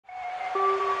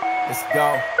Let's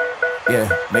go. Yeah,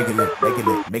 make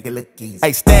it look easy.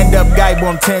 Hey, stand up guy,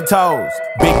 boom, 10 toes.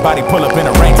 Big body pull up in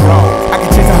a Range Rover. I can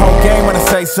change the whole game when I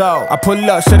say so. I pull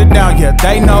up, shut it down, yeah,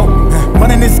 they know.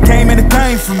 Running this game ain't a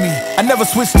thing for me. I never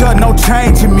switched up, no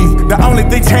change in me. The only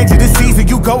thing changing this season,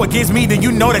 you go against me, then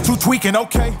you know that you tweaking,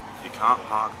 okay? You can't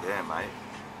park there, mate.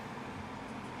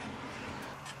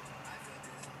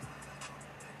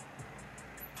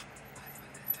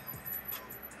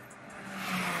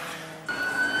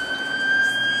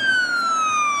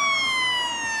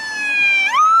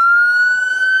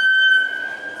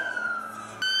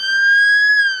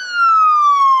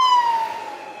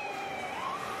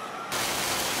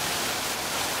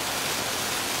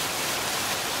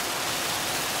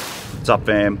 What's up,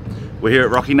 fam? We're here at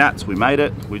Rocky Nats. We made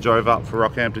it. We drove up for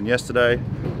Rockhampton yesterday.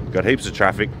 Got heaps of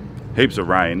traffic, heaps of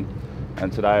rain,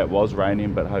 and today it was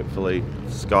raining, but hopefully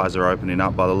skies are opening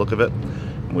up by the look of it.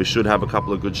 And we should have a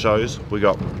couple of good shows. We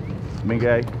got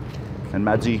Mingay and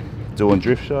Madzy doing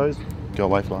drift shows. Go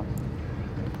away, fly.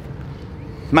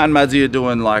 Matt and Madzy are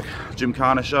doing like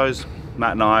gymkhana shows.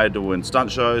 Matt and I are doing stunt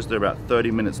shows. They're about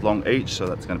 30 minutes long each, so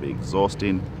that's going to be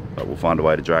exhausting, but we'll find a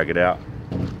way to drag it out.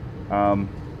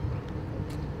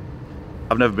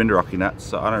 I've never been to Rocky Nats,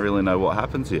 so I don't really know what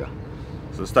happens here.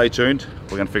 So stay tuned,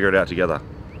 we're gonna figure it out together.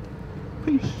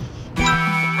 Peace.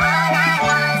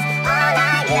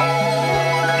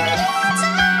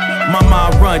 My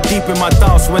mind run deep in my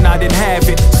thoughts when I didn't have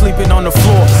it. Sleeping on the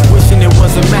floor, wishing it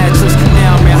was a mattress.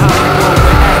 Now I'm in Hollywood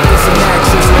with actors and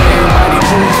actors. Everybody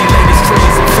bougie, latest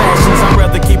trends and fashions. I'd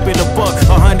rather keep it a buck,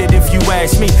 100 if you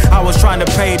ask me. I was trying to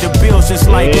pay the bills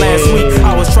just like last week.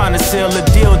 I was trying to sell a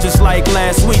deal just like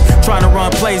last week. Trying to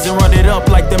run plays and run it up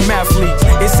like the mathletes.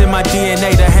 It's in my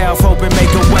DNA to have hope and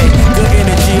make a way. Good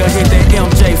energy, I hit that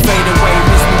MJ fade away.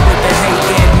 Miss me with the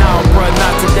hate, and now, bruh,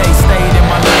 not today. Stayed in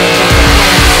my lane.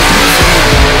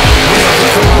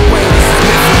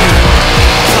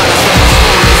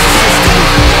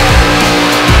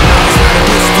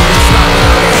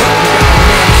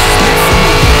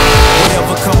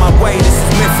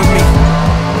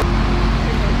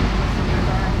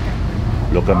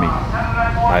 Look at me,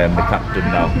 I am the captain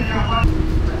now.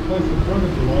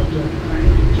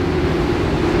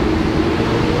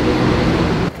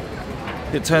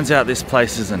 It turns out this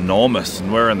place is enormous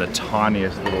and we're in the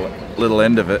tiniest little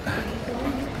end of it.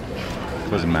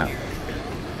 Where's the map?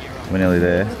 We're nearly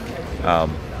there.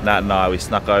 Nat and I, we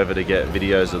snuck over to get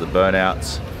videos of the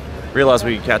burnouts. Realised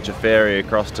we could catch a ferry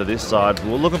across to this side.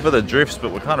 We were looking for the drifts,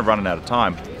 but we're kind of running out of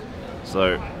time.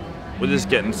 So we're just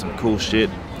getting some cool shit,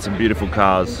 some beautiful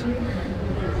cars.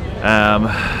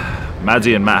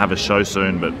 Madzy and Matt have a show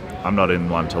soon, but I'm not in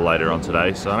one till later on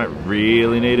today, so I don't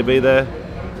really need to be there.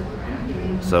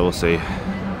 So we'll see.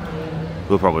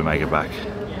 We'll probably make it back.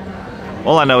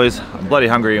 All I know is I'm bloody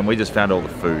hungry and we just found all the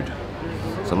food.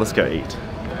 So let's go eat.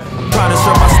 Trying to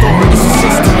show my story, this is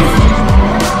history.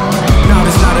 Now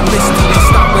it's not a mystery.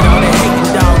 Stop with all that hating,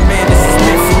 dog, man, this is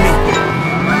meant for me.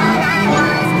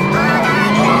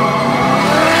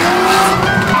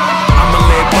 I'ma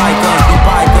let bygones be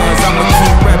bygones. I'ma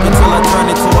keep rapping till I turn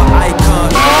into an icon.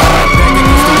 Back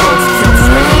against the ropes, kept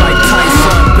swinging like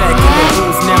Tyson. Back in the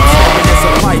booth, now stepping as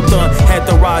a python. Had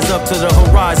to rise up to the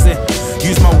horizon.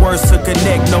 Use my words to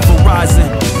connect, no Verizon.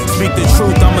 Speak the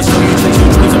truth, I'ma show you that your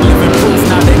dreams are living proof.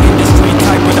 Now the industry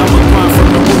type, but I'ma grind from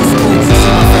the roots.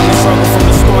 See my family struggle from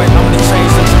the start, I'm gonna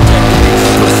change the trajectory.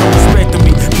 Put some respect to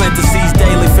me, plant the seeds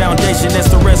daily, foundation, that's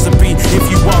the recipe. If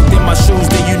you walked in my shoes,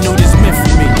 then you knew this meant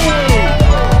for me.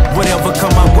 Whatever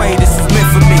come my way, this is meant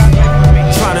for me.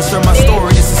 Trying to share my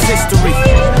story, this is history.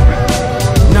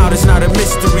 Now there's not a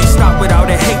mystery, stop without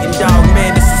a hating, dog,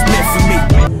 man, this is meant for me.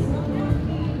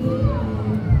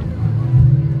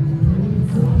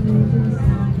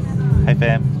 Hey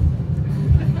fam.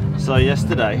 So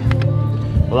yesterday,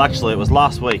 well actually it was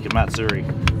last week at Matsuri,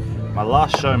 my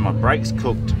last show, my brakes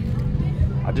cooked.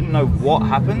 I didn't know what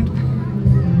happened,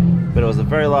 but it was the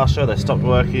very last show they stopped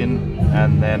working,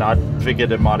 and then I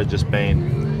figured it might have just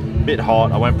been a bit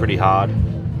hot. I went pretty hard.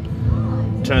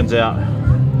 Turns out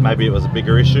maybe it was a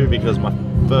bigger issue because my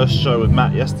first show with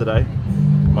Matt yesterday,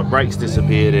 my brakes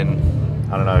disappeared in,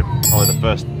 I don't know, probably the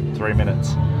first 3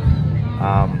 minutes.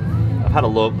 I've had a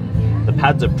look. The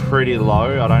pads are pretty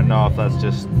low. I don't know if that's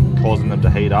just causing them to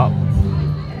heat up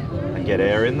and get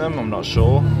air in them. I'm not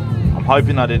sure. I'm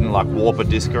hoping I didn't like warp a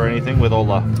disc or anything with all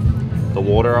the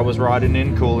water I was riding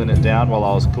in, cooling it down while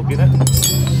I was cooking it.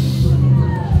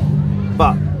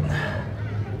 But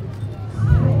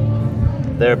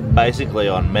they're basically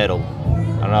on metal.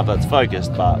 I don't know if that's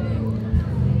focused, but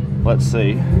let's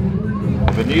see.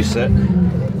 With a new set,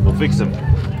 we'll fix them.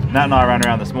 Nat and I ran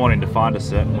around this morning to find a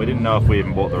set, and we didn't know if we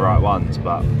even bought the right ones,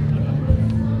 but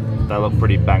they look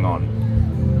pretty bang on.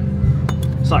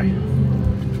 So,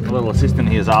 a little assistant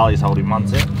here, Zali's holding one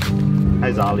set.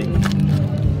 Hey Zali.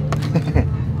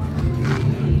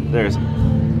 There's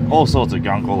all sorts of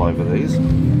gunk all over these,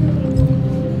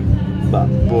 but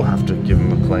we'll have to give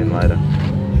them a clean later.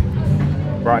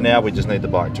 Right now we just need the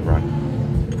bike to run.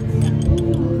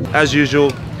 As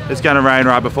usual, it's going to rain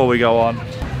right before we go on.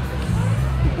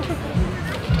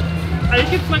 Hey, you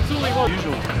can flex all you want.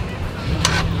 Usual.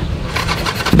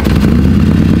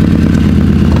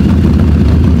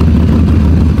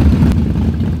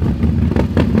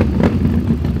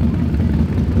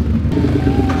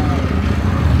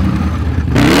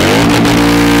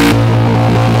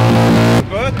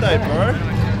 Birthday, bro.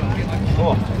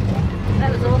 Oh. That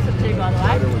was awesome too, by the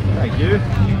way. Thank you.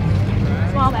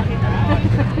 Smile back in.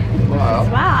 Wow.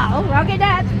 Wow, rocket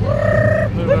dance.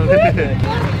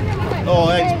 Oh,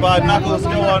 thanks, bud. Knuckles,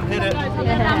 go on, hit it.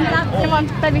 Come on,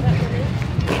 baby.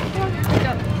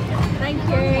 Thank you.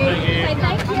 Say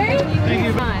thank you. Thank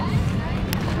you. Nice.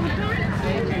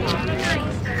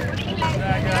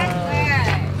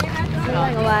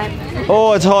 Going away.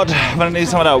 Oh, it's hot. I'm gonna need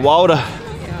some of that Wilder.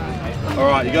 All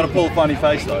right, you gotta pull a funny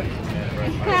face though.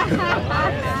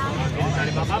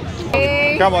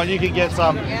 Come on, you can get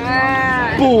some.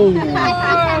 Yeah. Boom.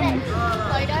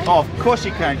 Oh, of course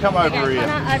you can. Come over here.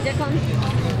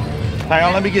 Hang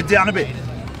on, let me get down a bit.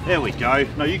 There we go.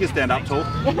 No, you can stand up tall.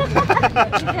 Look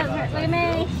at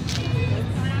me.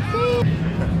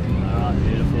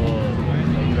 Beautiful.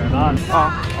 Thank you very much. Oh,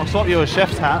 I'll swap you a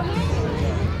chef's hat.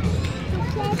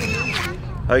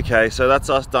 Okay, so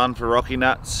that's us done for Rocky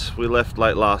Nuts. We left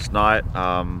late last night.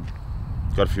 Got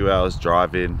a few hours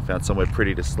drive in, found somewhere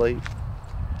pretty to sleep.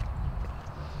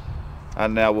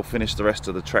 And now we'll finish the rest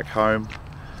of the trek home.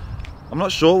 I'm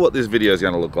not sure what this video is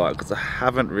going to look like because I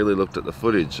haven't really looked at the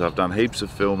footage. I've done heaps of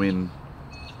filming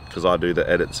because I do the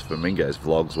edits for Mingay's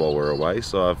vlogs while we're away,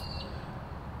 so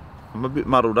I'm a bit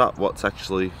muddled up what's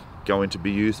actually going to be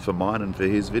used for mine and for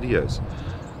his videos.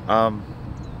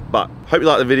 But hope you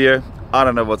like the video. I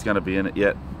don't know what's going to be in it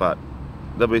yet, but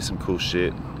there'll be some cool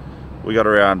shit. We got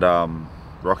around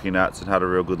Rocky Nuts and had a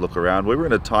real good look around. We were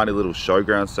in a tiny little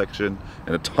showground section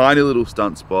in a tiny little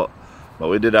stunt spot, but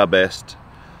we did our best.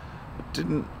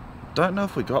 Don't know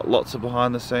if we got lots of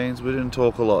behind the scenes. We didn't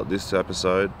talk a lot this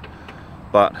episode,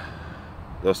 but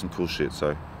there was some cool shit,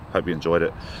 so hope you enjoyed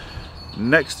it.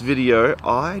 Next video,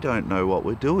 I don't know what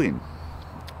we're doing.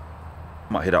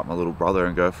 Might hit up my little brother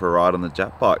and go for a ride on the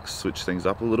Jap bikes, switch things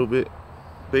up a little bit.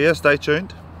 But yeah, stay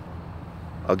tuned.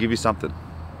 I'll give you something.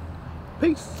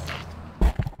 Peace.